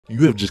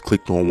You have just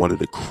clicked on one of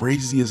the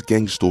craziest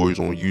gang stories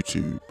on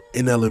YouTube.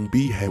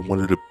 NLMB had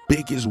one of the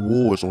biggest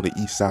wars on the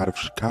east side of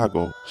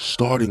Chicago,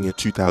 starting in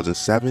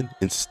 2007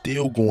 and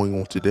still going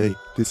on today.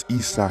 This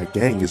Eastside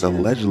gang is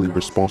allegedly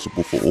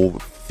responsible for over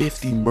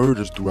 50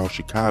 murders throughout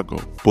Chicago,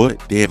 but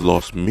they have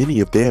lost many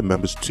of their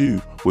members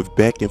too, with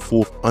back and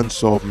forth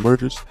unsolved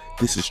murders.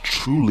 This is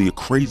truly a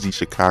crazy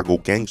Chicago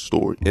gang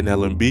story.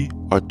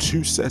 NLMB are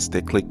two sets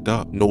that clicked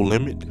up. No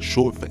Limit,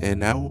 short for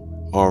NL,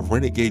 are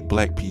renegade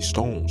Black P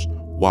Stones,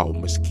 while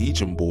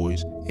Muskegon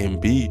Boys,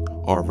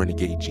 MB, are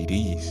renegade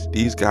GDs.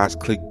 These guys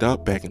clicked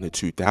up back in the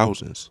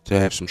 2000s to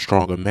have some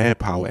stronger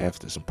manpower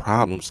after some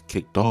problems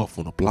kicked off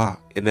on the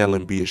block.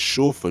 NLMB is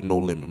short for No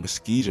Limit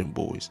Muskegon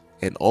Boys,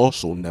 and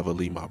also Never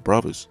Leave My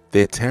Brothers.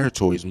 Their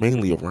territory is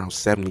mainly around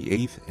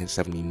 78th and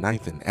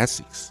 79th in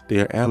Essex. They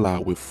are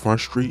allied with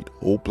Front Street,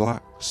 Old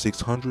Block,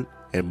 600,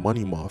 and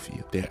Money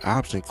Mafia. Their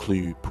ops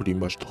include pretty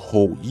much the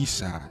whole east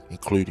side,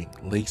 including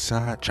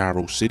Lakeside,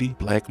 Gyro City,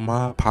 Black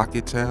Mob,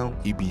 Pocket Town,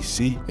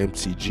 EBC,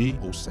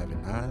 MTG,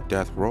 079,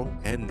 Death Row,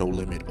 and No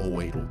Limit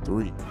 0803.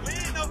 We ain't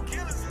no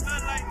killers or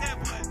nothing like that,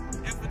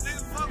 but if a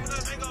nigga fuck with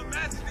us, they gon'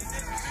 match these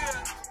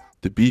niggas.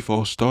 The beef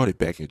all started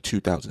back in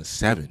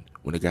 2007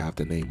 when a guy of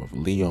the name of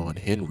Leon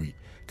Henry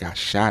got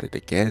shot at the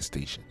gas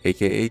station,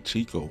 aka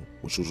Chico,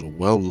 which was a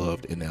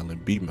well-loved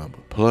NLMB member.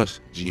 Plus,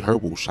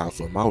 Herbo shouts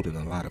him out in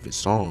a lot of his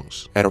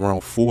songs. At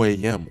around 4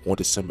 a.m. on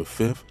December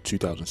 5th,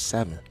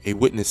 2007, a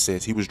witness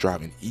says he was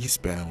driving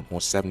eastbound on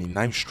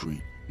 79th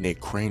Street near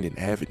Crandon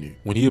Avenue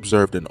when he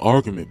observed an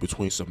argument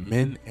between some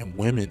men and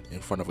women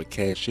in front of a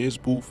cashier's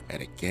booth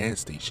at a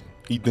gas station.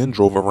 He then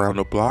drove around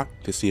the block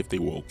to see if they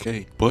were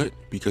okay, but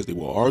because they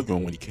were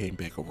arguing when he came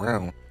back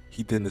around,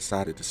 he then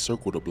decided to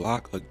circle the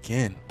block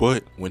again.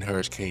 But when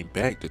Harris came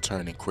back to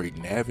turn in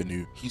Crandon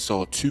Avenue, he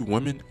saw two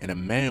women and a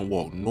man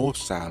walk north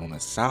side on a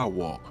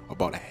sidewalk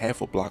about a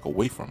half a block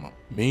away from him.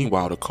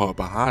 Meanwhile, the car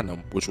behind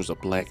him, which was a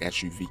black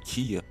SUV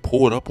Kia,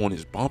 pulled up on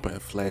his bumper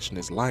and flashing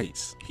his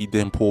lights. He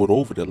then pulled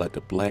over to let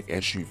the black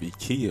SUV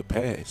Kia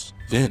pass.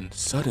 Then,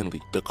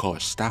 suddenly, the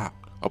car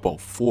stopped about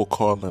 4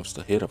 car lengths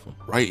ahead of him.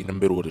 Right in the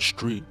middle of the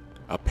street,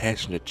 a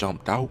passenger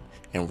jumped out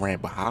and ran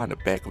behind the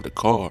back of the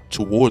car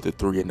toward the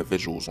 3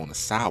 individuals on the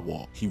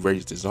sidewalk. He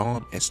raised his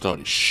arm and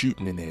started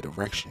shooting in their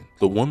direction.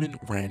 The woman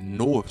ran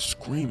north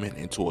screaming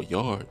into a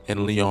yard,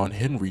 and Leon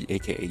Henry,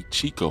 aka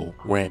Chico,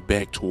 ran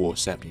back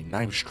towards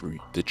 79th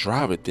Street. The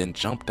driver then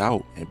jumped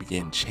out and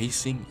began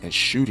chasing and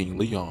shooting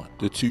Leon.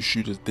 The two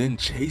shooters then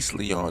chased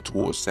Leon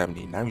towards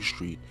 79th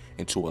Street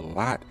into a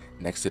lot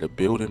next to the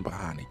building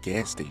behind the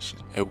gas station,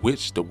 at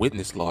which the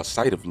witness lost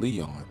sight of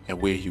Leon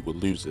and where he would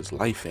lose his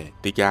life at.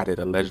 The guy that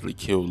allegedly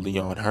killed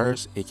Leon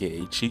Harris,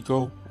 aka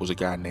Chico, was a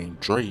guy named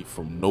Dre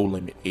from No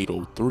Limit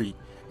 803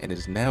 and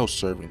is now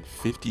serving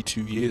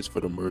 52 years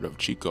for the murder of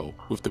Chico.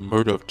 With the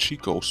murder of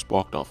Chico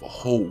sparked off a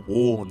whole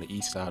war on the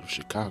east side of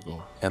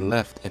Chicago and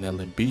left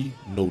NLMB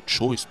no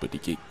choice but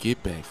to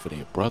get back for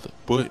their brother.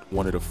 But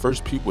one of the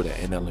first people that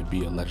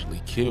NLMB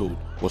allegedly killed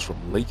was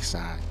from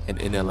Lakeside, and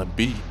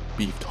NLMB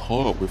beefed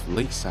hard with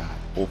Lakeside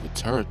over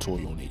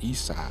territory on the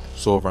east side.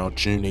 So around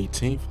June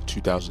 18th,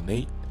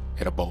 2008,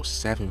 at about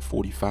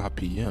 7:45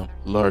 p.m.,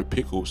 Larry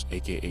Pickles,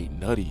 aka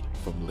Nutty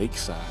from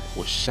Lakeside,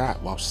 was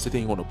shot while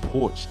sitting on a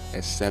porch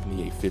at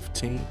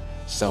 7815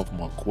 South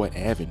Marquette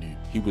Avenue.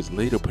 He was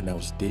later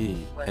pronounced dead,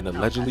 and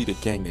allegedly the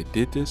gang that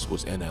did this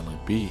was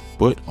NLMB.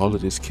 But all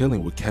of this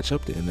killing would catch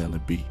up to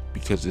NLMB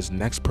because this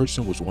next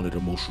person was one of the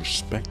most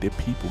respected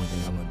people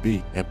in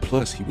NLMB, and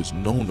plus he was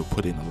known to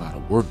put in a lot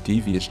of work.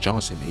 Deadliest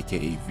Johnson,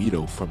 aka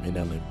Vito from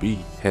NLMB,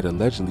 had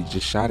allegedly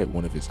just shot at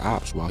one of his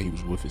ops while he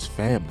was with his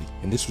family,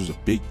 and this was a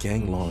big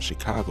gang law in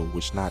Chicago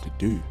which not to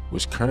do,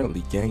 which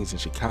currently gangs in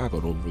Chicago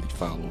don't really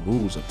follow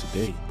rules of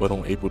today. But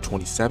on April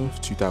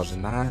 27th,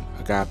 2009,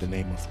 a guy by the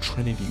name of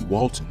Trinity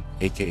Walton,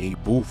 aka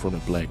Boo from the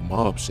Black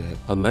Mob set,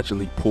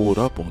 allegedly pulled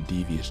up on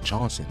Deadliest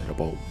Johnson at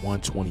about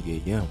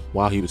 1:20 a.m.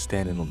 while he was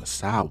standing on the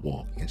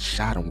sidewalk and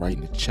shot him right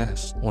in the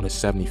chest on the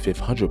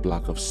 7500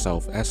 block of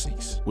South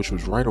Essex, which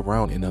was right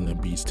around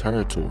NLMB's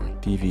territory.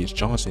 Deadliest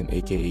Johnson,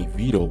 aka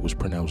Vito, was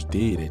pronounced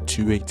dead at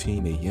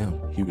 2:18 a.m.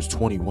 He was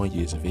 21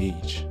 years of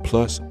age.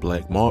 Plus,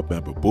 Black Mob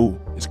member Boo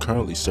is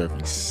currently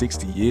serving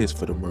 60 years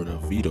for the murder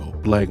of Vito.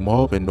 Black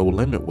Mob and No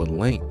Limit were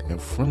linked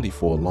and friendly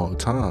for a long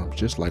time,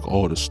 just like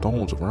all the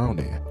Stones around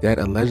there. That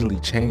allegedly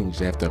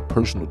changed after a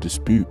personal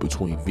dispute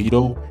between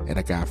Vito and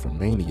a guy from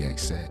Maniac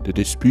set. The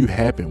dispute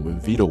happened when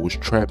Vito was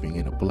trapping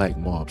in a Black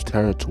Mob's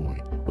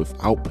territory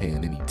without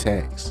paying any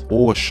tax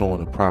or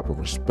showing the proper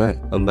respect.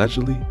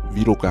 Allegedly,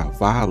 Vito got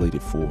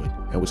violated for it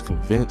and was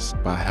convinced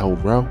by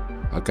Herbo,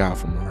 a guy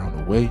from around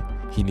the way,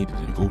 he needed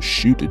to go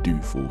shoot the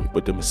dude for it.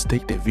 But the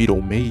mistake that Vito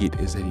made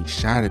is that he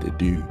shot at the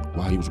dude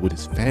while he was with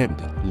his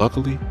family.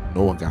 Luckily,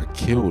 no one got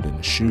killed in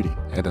the shooting,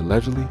 and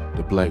allegedly,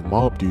 the Black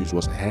Mob dudes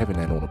wasn't having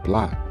that on the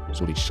block.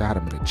 so they shot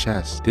him in the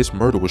chest. This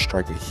murder would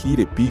strike a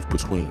heated beef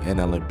between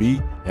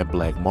NLMB and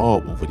Black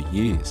Mob over the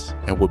years,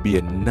 and would be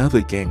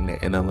another gang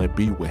that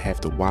NLMB would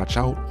have to watch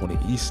out on the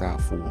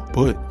Eastside for.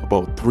 But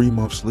about 3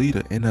 months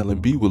later,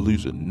 NLMB would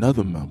lose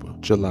another member.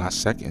 July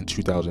 2nd,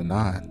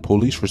 2009,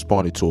 police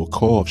responded to a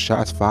call of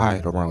shots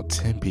fired around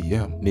 10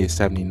 p.m. near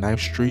 79th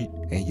Street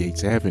and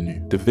Yates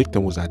Avenue. The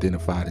victim was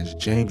identified as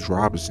James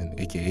Robinson,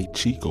 aka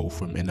Chico,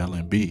 from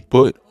NLMB.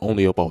 But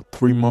only about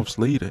 3 months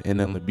later,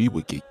 NLMB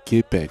would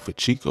get back for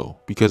Chico,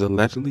 because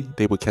allegedly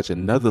they would catch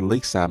another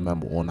Lakeside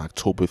member on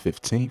October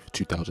 15th,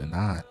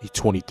 2009. A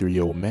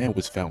 23-year-old man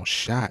was found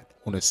shot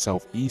on a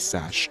southeast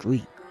side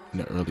street in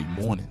the early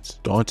mornings.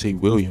 Dante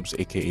Williams,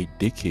 aka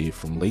Dickhead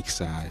from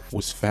Lakeside,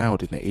 was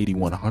found in the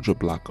 8100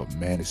 block of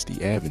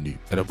Manistee Avenue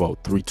at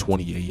about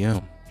 3:20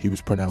 a.m. He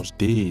was pronounced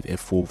dead at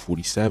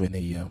 4:47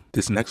 a.m.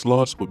 This next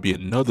loss would be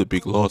another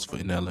big loss for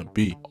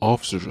NLMB.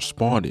 Officers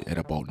responded at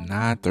about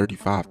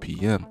 9:35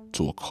 p.m.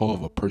 to a call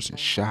of a person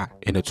shot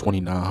in the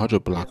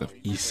 2900 block of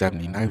East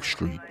 79th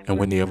Street. And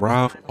when they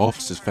arrived,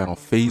 officers found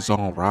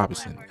Faison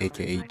Robinson,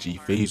 aka G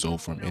Fazo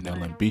from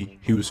NLMB.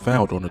 He was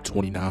found on the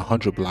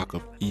 2900 block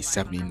of East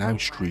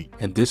 79th Street.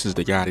 And this is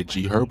the guy that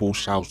G Herbo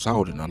shouts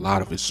out in a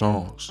lot of his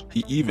songs.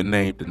 He even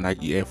named the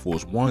Nike Air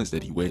Force Ones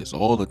that he wears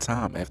all the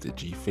time after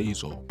G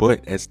Fazo.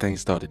 But as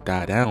things started to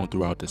die down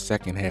throughout the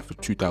second half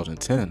of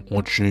 2010,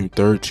 on June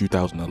 3rd,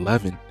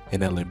 2011,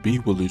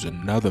 NLMB will lose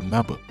another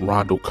member.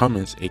 Rondo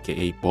Cummins,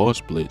 aka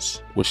Boss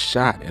Blitz, was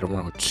shot at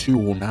around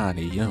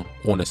 2:09 a.m.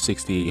 on the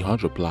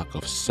 6800 block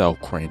of South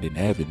Crandon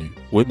Avenue.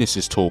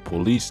 Witnesses told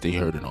police they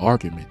heard an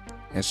argument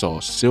and saw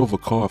a silver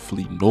car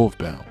flee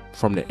northbound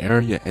from the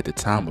area at the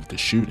time of the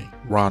shooting.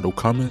 Rondo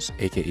Cummins,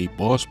 aka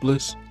Boss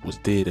Blitz, was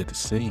dead at the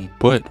scene.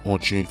 But on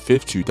June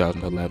 5th,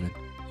 2011,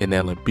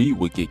 NLMB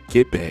would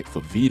get back for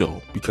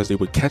Vito because they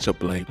would catch a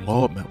Black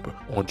Mob member.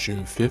 On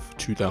June 5th,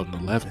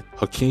 2011,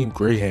 Hakeem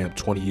Graham,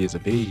 20 years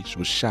of age,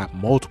 was shot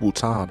multiple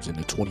times in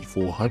the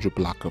 2400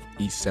 block of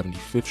East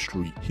 75th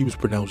Street. He was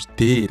pronounced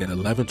dead at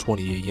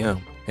 11:20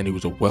 a.m. and he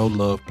was a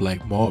well-loved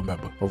Black Mob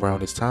member. Around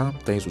this time,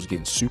 things was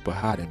getting super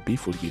hot and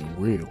beef was getting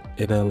real.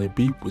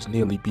 NLMB was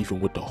nearly beefing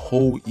with the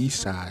whole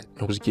East Side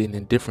and was getting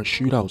in different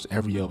shootouts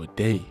every other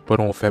day. But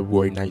on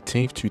February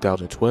 19th,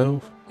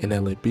 2012,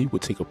 NLMB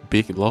would take a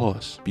big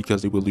loss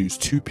because they would lose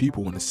 2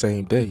 people in the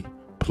same day.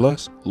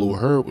 Plus, Lil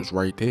Herb was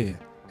right there,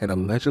 and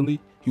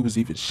allegedly, he was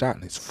even shot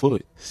in his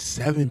foot.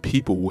 7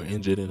 people were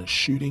injured in a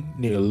shooting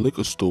near a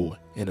liquor store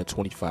in the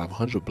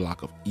 2500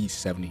 block of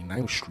East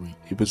 79th Street.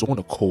 It was on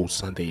a cold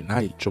Sunday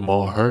night.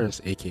 Jamal Harris,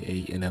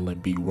 aka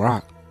NLMB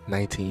Rock,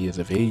 19 years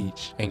of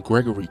age, and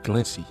Gregory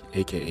Glincy,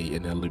 aka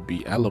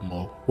NLMB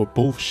Alamo, were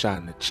both shot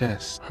in the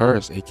chest.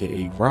 Harris,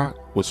 aka Rock,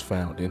 was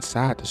found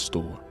inside the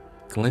store.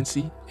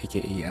 Glincy,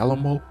 aka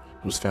Alamo,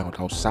 was found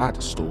outside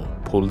the store.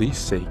 Police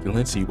say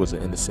Glincy was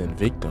an innocent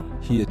victim.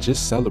 He had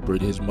just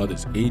celebrated his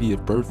mother's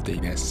 80th birthday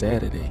that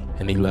Saturday,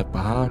 and he left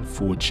behind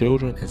 4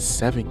 children and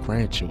 7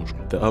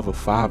 grandchildren. The other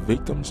 5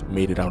 victims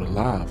made it out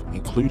alive,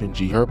 including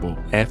G Herbo.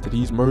 After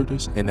these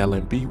murders,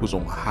 NLMB was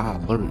on high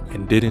alert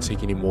and didn't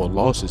take any more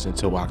losses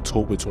until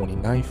October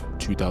 29th,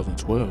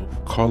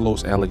 2012.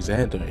 Carlos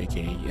Alexander,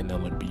 aka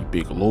NLMB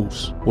Big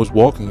Los, was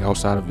walking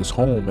outside of his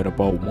home at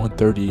about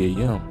 1:30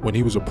 a.m. when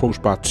he was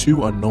approached by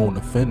 2 unknown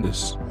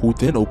offenders who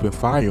then opened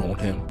fire on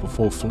him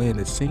before fleeing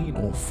the scene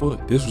on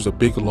foot. This was a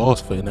big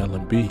loss for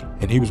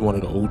NLMB, and he was one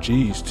of the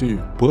OGs too.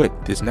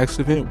 But this next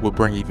event would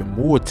bring even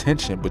more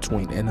tension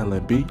between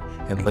NLMB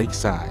and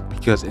Lakeside,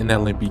 because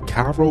NLMB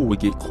Cairo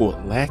would get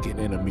caught lacking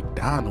in a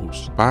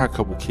McDonald's by a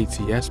couple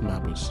KTS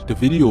members. The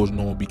video is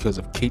known because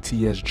of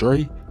KTS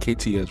Dre,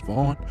 KTS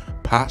Vaughn,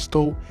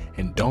 Pasto,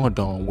 and Don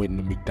Don went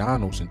into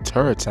McDonald's in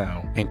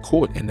Tarrytown and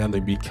caught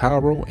NLMB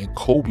Cairo and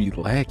Kobe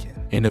lacking.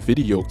 In the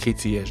video,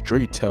 KTS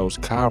Dre tells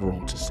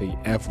Cairo to say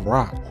F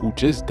Rock, who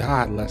just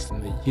died less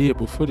than a year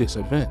before this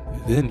event.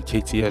 Then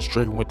KTS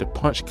Dre went to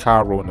punch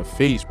Cairo in the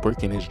face,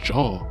 breaking his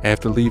jaw.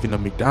 After leaving the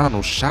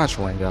McDonald's, shots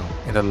rang out,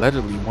 and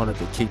allegedly one of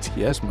the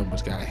KTS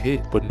members got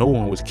hit, but no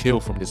one was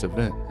killed from this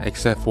event,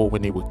 except for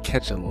when they would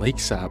catch a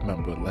Lakeside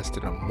member less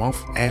than a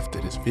month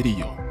after this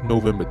video.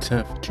 November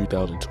 10th,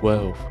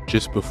 2012,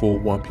 just before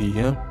 1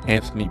 p.m.,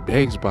 Anthony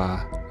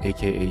Bagsby,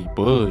 aka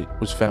Bud,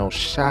 was found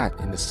shot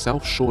in the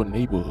South Shore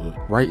neighborhood,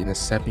 right in the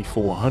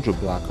 7400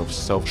 block of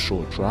South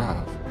Shore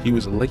Drive. He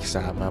was a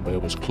Lakeside member that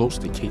was close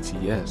to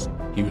KTS.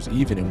 He was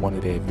even in one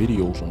of their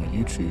videos on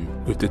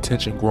YouTube. With the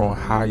tension growing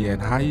higher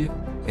and higher,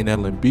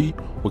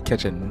 NLMB would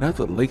catch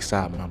another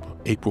Lakeside member.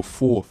 April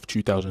 4th,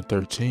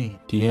 2013,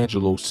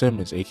 D'Angelo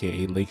Simmons,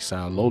 aka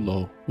Lakeside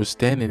Lolo, was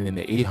standing in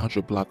the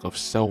 800 block of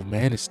South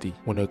Manistee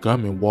when a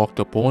gunman walked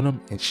up on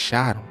him and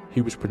shot him.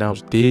 He was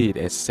pronounced dead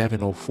at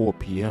 7:04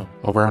 p.m.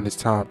 Around this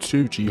time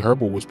too, G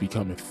Herbo was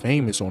becoming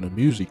famous on the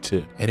music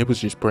tip, and it was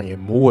just bringing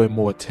more and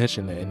more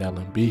attention to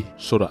NLMB.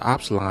 So the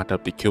ops lined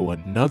up to kill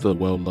another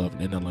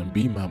well-loved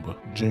NLMB member.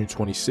 June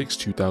 26,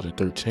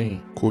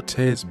 2013,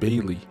 Cortez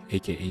Bailey,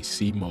 aka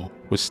C-Mo,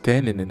 was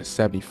standing in the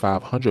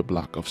 7500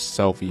 block of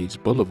South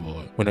East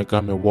Boulevard when a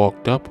gunman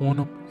walked up on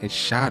him and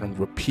shot him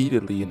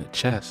repeatedly in the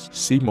chest.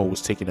 Simo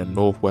was taken to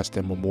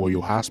Northwestern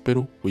Memorial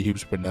Hospital where he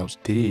was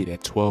pronounced dead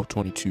at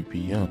 12:22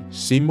 p.m.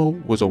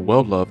 Simo was a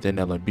well-loved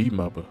NLMB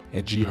member,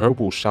 and G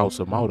Herbo shouts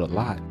him out a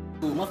lot.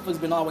 Motherfuckers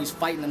been always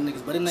fighting them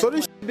niggas, but in that So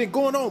this been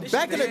going on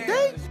back in the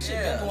day?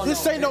 yeah.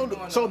 This ain't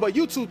no, so but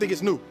you two think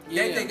it's new?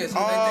 Yeah. They think it's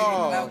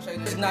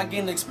It's not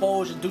getting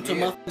exposure due to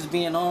motherfuckers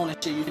being on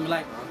and shit. You feel me?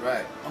 Like,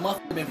 right. a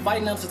motherfucker been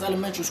fighting them since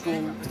elementary school.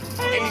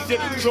 And he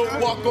did a joke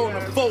walk on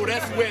the floor,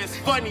 that's where it's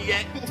funny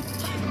at.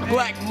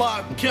 Black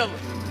mob killer,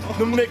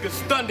 them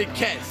niggas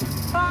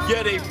thundercats.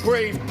 Yeah, they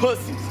brave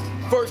pussies.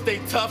 First they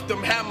tough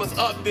them hammers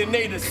up, then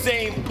they the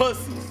same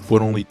pussies.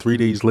 But only 3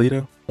 days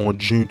later, on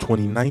June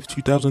 29th,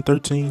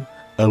 2013,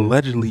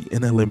 allegedly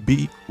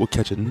NLMB will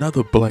catch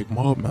another black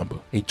mob member.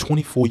 A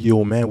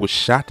 24-year-old man was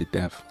shot to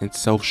death in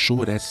South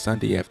Shore that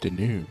Sunday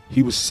afternoon.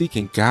 He was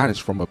seeking guidance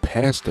from a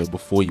pastor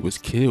before he was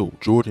killed.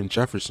 Jordan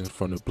Jefferson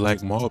from the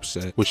black mob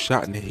set was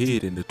shot in the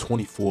head in the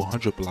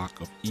 2400 block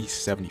of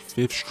East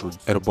 75th Street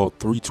at about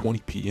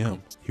 3:20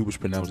 p.m. He was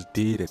pronounced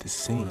dead at the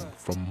scene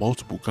from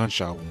multiple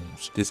gunshot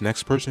wounds. This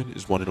next person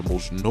is one of the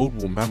most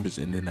notable members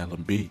in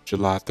NLMB.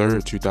 July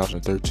 3rd,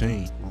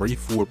 2013,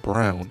 Rayford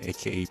Brown,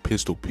 aka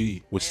Pistol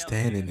P, was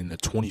standing in the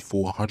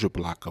 2400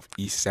 block of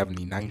East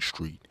 79th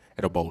Street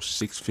at about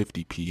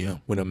 6:50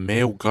 p.m. when a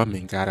male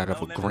gunman got out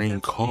of a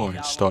green car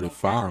and started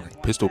firing.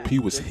 Pistol P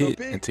was hit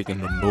and taken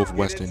to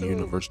Northwestern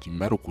University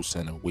Medical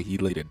Center where he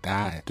later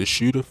died. The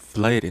shooter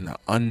fled in an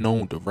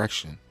unknown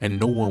direction and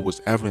no one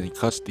was ever in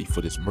custody for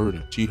this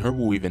murder. G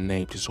Herbo even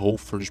named his whole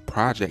first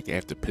project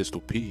after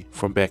Pistol P.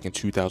 From back in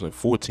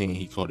 2014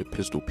 he called it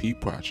Pistol P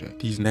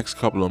Project. These next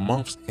couple of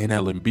months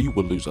NLMB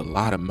would lose a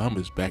lot of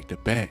members back to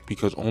back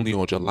because only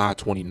on July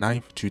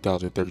 29th,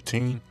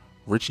 2013,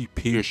 Richie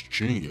Pierce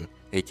Jr.,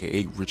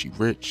 aka Richie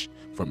Rich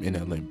from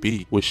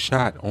NLMB, was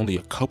shot only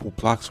a couple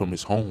blocks from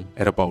his home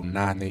at about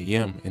 9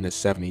 a.m. in the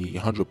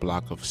 7800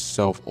 block of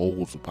South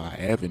Oldsby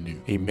Avenue.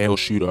 A male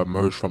shooter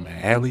emerged from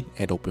an alley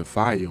and opened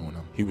fire on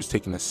him. He was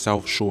taken to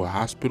South Shore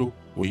Hospital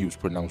where he was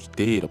pronounced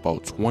dead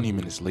about 20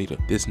 minutes later.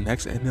 This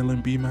next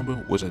NLMB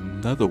member was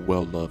another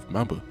well-loved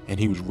member, and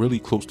he was really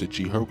close to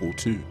G Herbo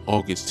too.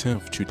 August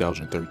 10th,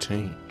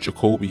 2013,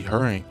 Jacoby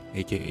Herring,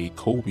 aka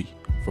Kobe,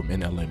 from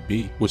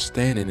NLMB, was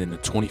standing in the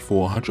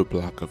 2400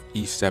 block of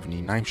East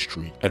 79th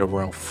Street at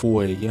around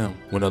 4 a.m.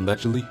 when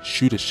allegedly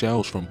shooter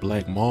shells from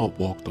Black Mob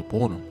walked up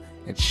on him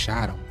and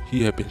shot him.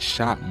 He had been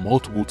shot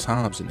multiple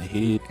times in the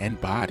head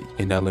and body.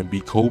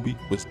 NLMB Kobe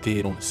was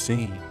dead on the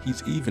scene.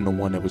 He's even the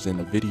one that was in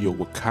the video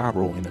with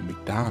Cairo in a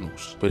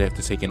McDonald's. But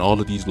after taking all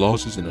of these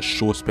losses in a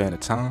short span of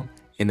time,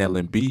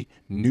 NLMB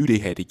knew they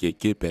had to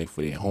get back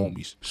for their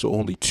homies. So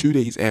only 2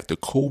 days after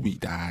Kobe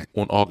died,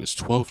 on August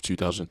 12,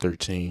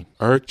 2013,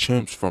 Eric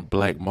Chimps from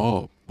Black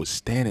Mob was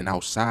standing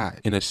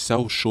outside in a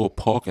South Shore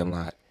parking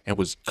lot and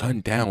was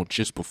gunned down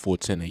just before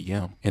 10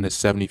 a.m. in the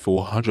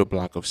 7400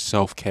 block of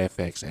South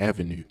Carfax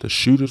Avenue. The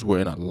shooters were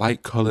in a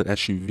light-colored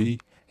SUV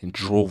and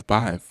drove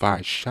by and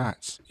fired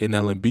shots.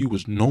 NLMB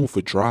was known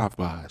for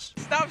drive-bys.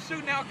 Stop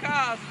shooting out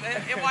cars,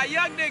 man. And my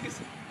young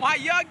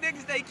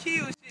niggas, they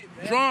kill shit,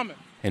 man. Drama.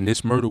 And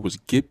this murder was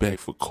get back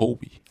for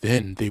Kobe.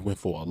 Then they went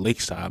for a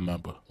Lakeside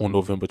member. On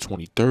November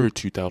 23rd,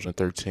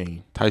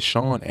 2013,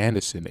 Tyshawn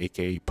Anderson,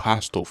 aka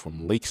Pasto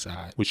from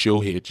Lakeside, which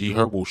you'll hear G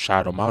Herbo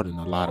shout him out in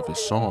a lot of his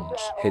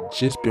songs, had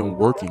just been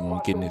working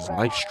on getting his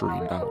life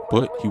straightened out.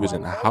 But he was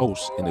in a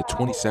house in the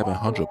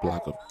 2700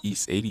 block of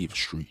East 80th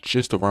Street,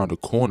 just around the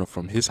corner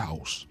from his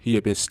house. He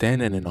had been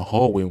standing in the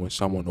hallway when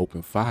someone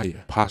opened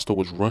fire. Pasto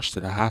was rushed to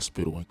the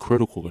hospital in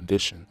critical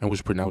condition and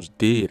was pronounced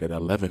dead at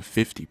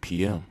 11:50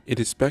 p.m. It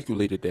is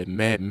speculated that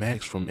Mad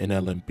Max from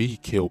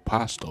NLMB killed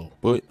Pasto,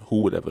 but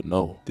who would ever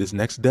know? This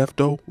next death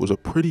though was a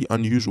pretty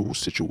unusual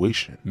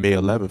situation. May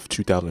 11th,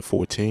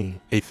 2014,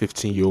 a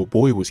 15-year-old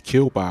boy was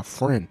killed by a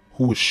friend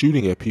who was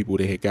shooting at people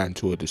they had gotten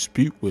into a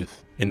dispute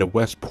with in the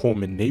West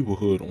Pullman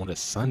neighborhood on a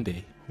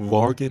Sunday.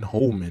 Vargan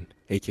Holman,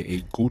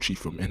 aka Gucci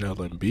from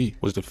NLMB,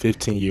 was the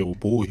 15-year-old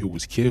boy who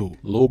was killed.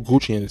 Lil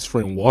Gucci and his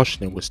friend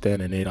Washington were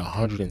standing at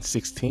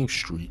 116th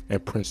Street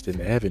and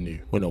Princeton Avenue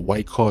when a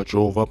white car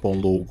drove up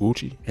on Lil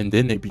Gucci, and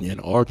then they began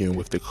arguing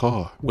with the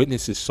car.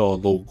 Witnesses saw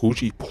Lil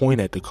Gucci point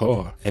at the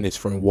car, and his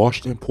friend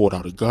Washington pulled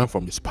out a gun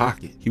from his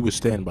pocket. He was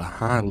standing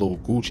behind Lil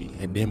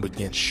Gucci and then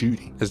began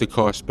shooting. As the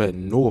car sped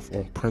north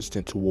on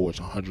Princeton towards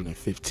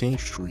 115th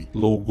Street,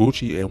 Lil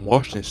Gucci and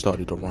Washington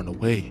started to run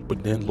away,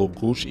 but then Lil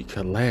Gucci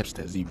collapsed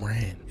as he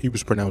ran. He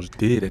was pronounced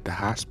dead at the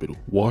hospital.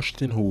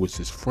 Washington, who was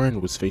his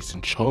friend, was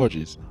facing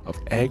charges of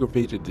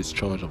aggravated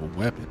discharge of a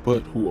weapon,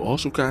 but who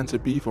also got into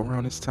beef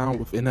around his time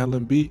with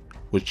NLMB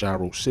was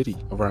Gyro City.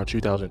 Around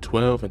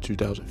 2012 and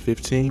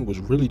 2015 was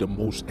really the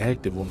most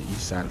active on the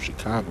east side of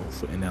Chicago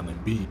for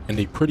NLMB, and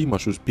they pretty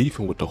much was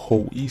beefing with the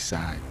whole east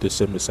side.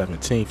 December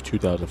 17th,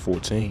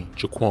 2014,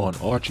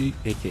 Jaquan Archie,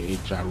 aka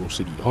Gyro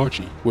City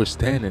Archie, was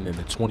standing in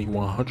the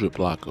 2100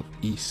 block of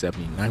East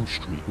 79th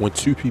Street when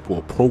two people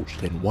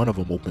approached and one of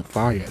them opened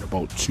fire at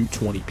about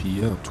 2:20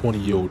 p.m.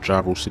 20-year-old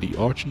Gyro City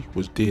Archie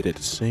was dead at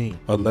the scene.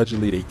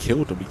 Allegedly they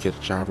killed him because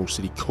Gyro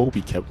City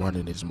Kobe kept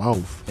running his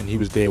mouth, and he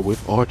was there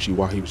with Archie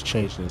while he was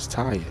changing his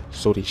tire,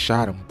 so they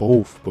shot them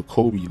both, but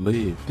Kobe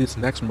lived. This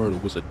next murder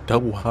was a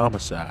double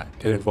homicide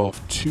that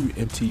involved two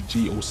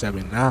MTG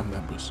 079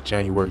 members.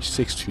 January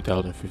 6,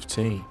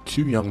 2015,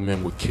 two young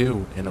men were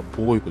killed and a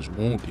boy was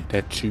wounded.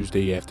 That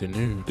Tuesday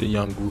afternoon, the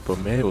young group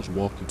of males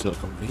walked into a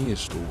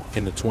convenience store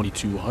in the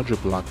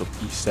 2200 block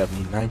of East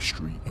 79th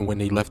Street, and when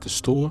they left the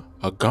store,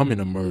 a gunman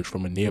emerged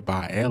from a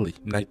nearby alley.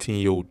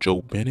 19-year-old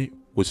Joe Bennett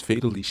was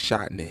fatally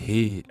shot in the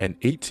head, and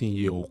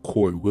 18-year-old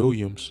Corey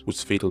Williams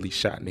was fatally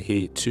shot in the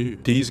head too.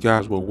 These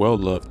guys were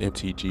well-loved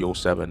MTG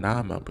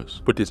 079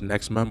 members, but this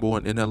next member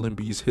on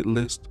NLMB's hit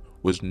list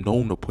was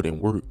known to put in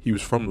work. He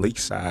was from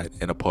Lakeside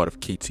and a part of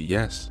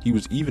KTS. He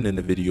was even in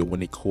the video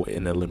when they caught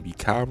NLMB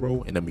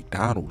Cairo in a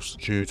McDonald's.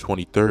 June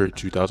 23rd,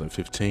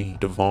 2015,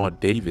 Devon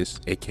Davis,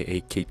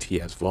 aka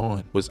KTS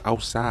Vaughn, was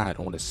outside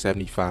on the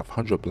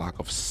 7500 block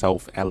of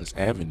South Ellis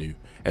Avenue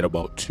at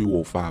about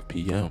 2:05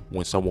 p.m.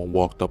 when someone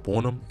walked up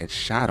on him and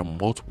shot him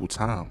multiple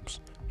times.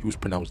 He was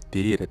pronounced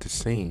dead at the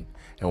scene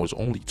and was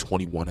only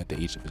 21 at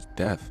the age of his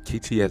death.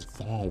 KTS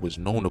Vaughn was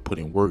known to put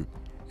in work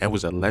and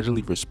was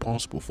allegedly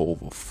responsible for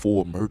over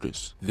 4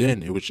 murders.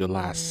 Then it was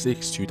July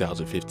 6,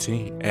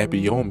 2015.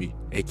 Abiomi,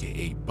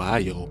 aka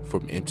Bio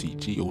from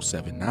MTG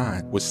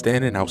 079, was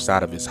standing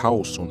outside of his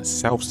house on the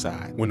south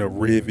side when a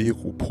red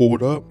vehicle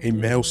pulled up. A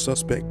male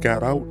suspect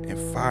got out and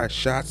fired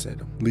shots at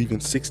him, leaving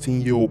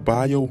 16-year-old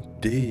Bio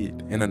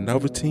dead and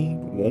another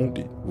teen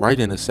wounded. Right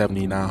in the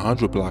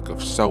 7900 block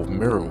of South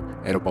Merrill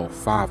at about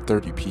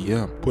 5:30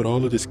 p.m. But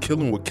all of this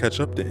killing would catch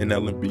up to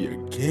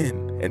NLMB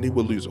again, and they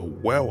would lose a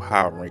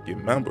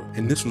high-ranking member.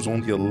 And this was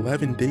only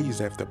 11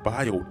 days after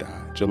Bio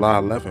died, July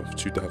 11th,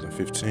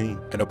 2015,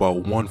 at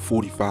about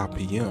 1:45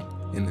 p.m.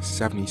 in the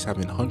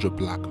 7700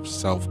 block of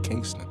South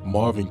Kingston.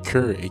 Marvin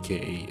Kerr,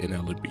 aka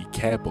NLMB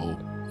Capo,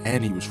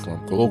 and he was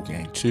from Glow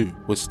Gang too,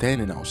 was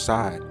standing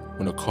outside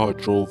when a car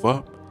drove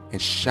up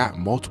and shot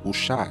multiple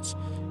shots,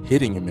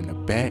 hitting him in the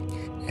back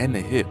and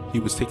the hip. He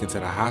was taken to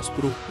the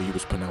hospital where he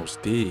was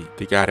pronounced dead.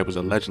 The guy that was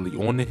allegedly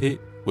on the hit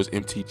was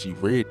MTG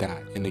Red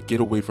Dot, and to get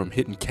away from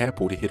hitting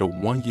Capo to hit a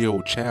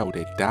 1-year-old child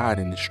that died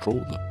in the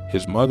stroller.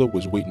 His mother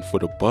was waiting for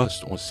the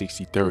bus on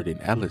 63rd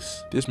and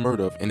Ellis. This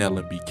murder of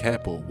NLMB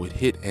Capo would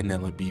hit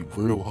NLMB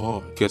real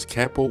hard because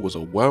Capo was a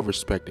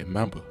well-respected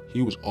member.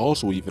 He was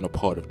also even a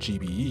part of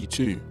GBE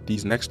too.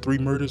 These next 3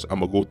 murders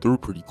I'm gonna go through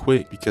pretty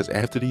quick because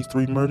after these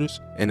 3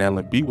 murders,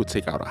 NLMB would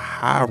take out a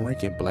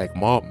high-ranking black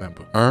mob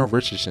member. Ern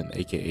Richardson,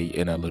 aka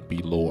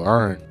NLMB Lil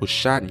Ern, was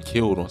shot and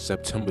killed on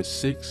September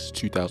 6,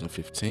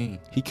 2015.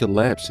 He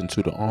collapsed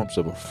into the arms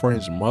of a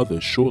friend's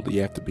mother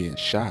shortly after being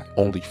shot,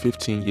 only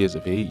 15 years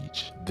of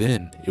age.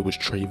 Then it was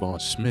Trayvon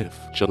Smith,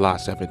 July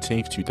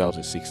 17,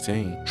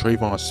 2016.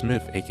 Trayvon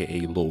Smith, aka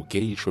Lil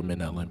Gage from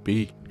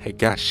NLMB, had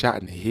got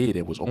shot in the head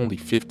and was only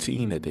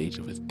 15 at the age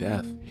of his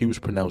death. He was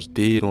pronounced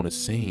dead on the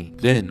scene.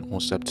 Then on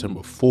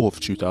September 4th,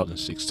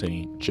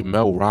 2016,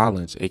 Jamel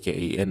Rollins,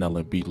 aka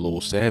NLMB Lil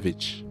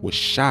Savage, was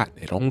shot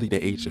at only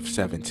the age of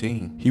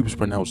 17. He was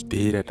pronounced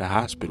dead at the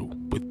hospital.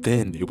 But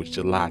then it was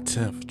July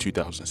 10th,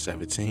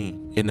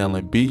 2017.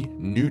 NLMB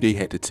knew they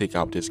had to take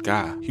out this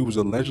guy. He was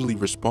allegedly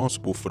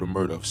responsible for the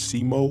murder of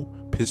C-Mo,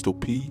 Pistol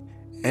P,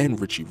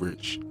 and Richie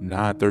Rich.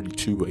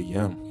 9:32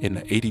 a.m. in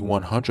the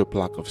 8100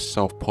 block of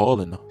South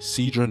Paulina,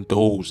 Cedron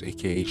Doles,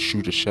 aka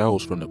Shooter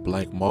Shells from the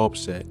Black Mob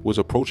set, was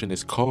approaching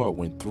his car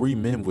when 3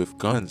 men with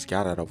guns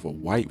got out of a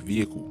white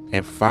vehicle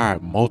and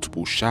fired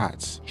multiple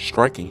shots,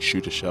 striking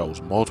Shooter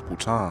Shells multiple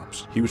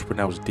times. He was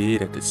pronounced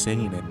dead at the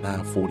scene at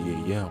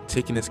 9:40 a.m.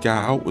 Taking this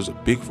guy out was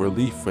a big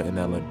relief for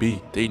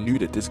NLMB. They knew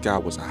that this guy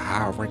was a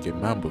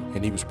high-ranking member,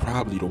 and he was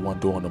probably the one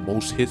doing the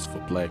most hits for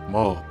Black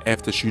Mob.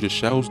 After Shooter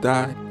Shells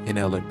died,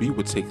 NLMB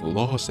would take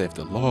loss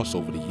after loss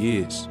over the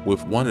years,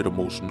 with one of the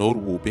most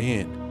notable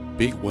being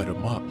Big Wet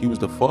 'em Up. He was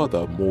the father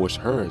of Morris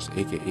Hurst,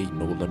 aka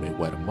No Limit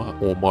Wet 'em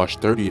Up. On March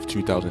 30th,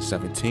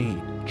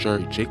 2017,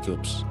 Jerry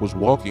Jacobs was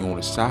walking on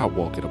the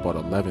sidewalk at about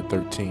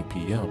 11:13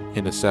 p.m.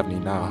 in the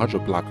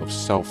 7900 block of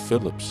South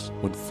Phillips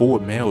when 4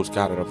 males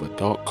got out of a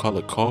dark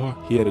colored car.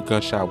 He had a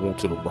gunshot wound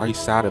to the right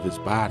side of his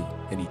body,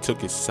 and he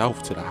took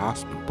himself to the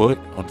hospital, but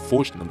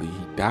unfortunately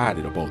he died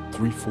at about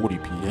 3:40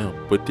 p.m.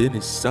 But then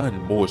his son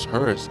Morris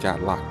Hurst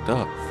got locked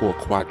up for a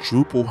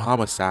quadruple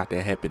homicide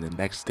that happened the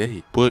next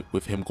day, but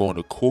with him going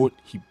to court,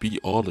 he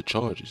beat all the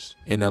charges.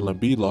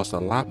 NLMB lost a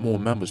lot more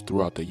members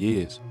throughout the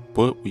years,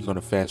 But we're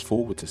gonna fast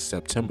forward to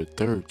September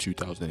 3rd,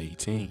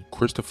 2018.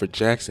 Christopher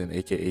Jackson,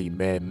 aka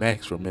Mad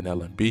Max from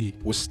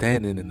NLMB, was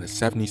standing in the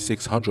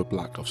 7600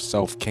 block of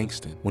South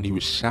Kingston when he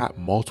was shot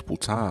multiple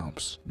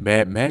times.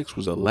 Mad Max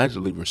was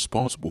allegedly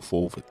responsible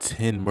for over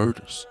 10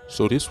 murders,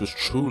 so this was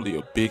truly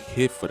a big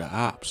hit for the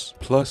ops.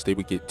 Plus, they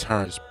would get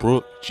Terrence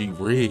Brooke, G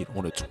Red,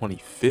 on the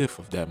 25th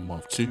of that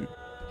month too.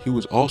 He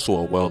was also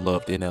a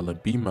well-loved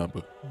NLMB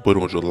member, but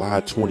on July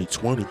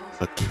 2020,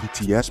 a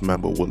KTS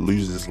member would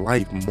lose his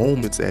life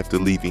moments after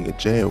leaving a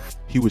jail.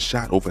 He was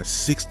shot over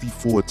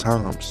 64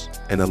 times,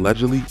 and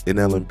allegedly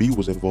NLMB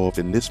was involved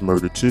in this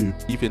murder too.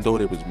 Even though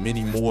there was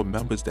many more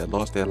members that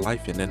lost their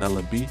life in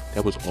NLMB,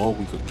 that was all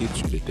we could get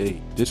to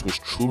today. This was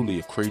truly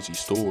a crazy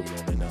story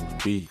on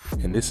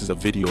NLMB, and this is a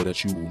video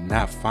that you will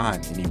not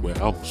find anywhere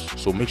else.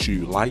 So make sure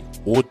you like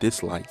or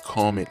dislike,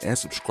 comment, and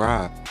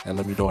subscribe, and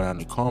let me know down in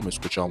the comments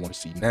what y'all want to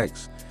see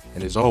next.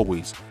 And as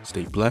always,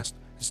 stay blessed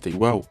and stay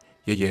well.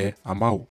 Yeah, I'm out.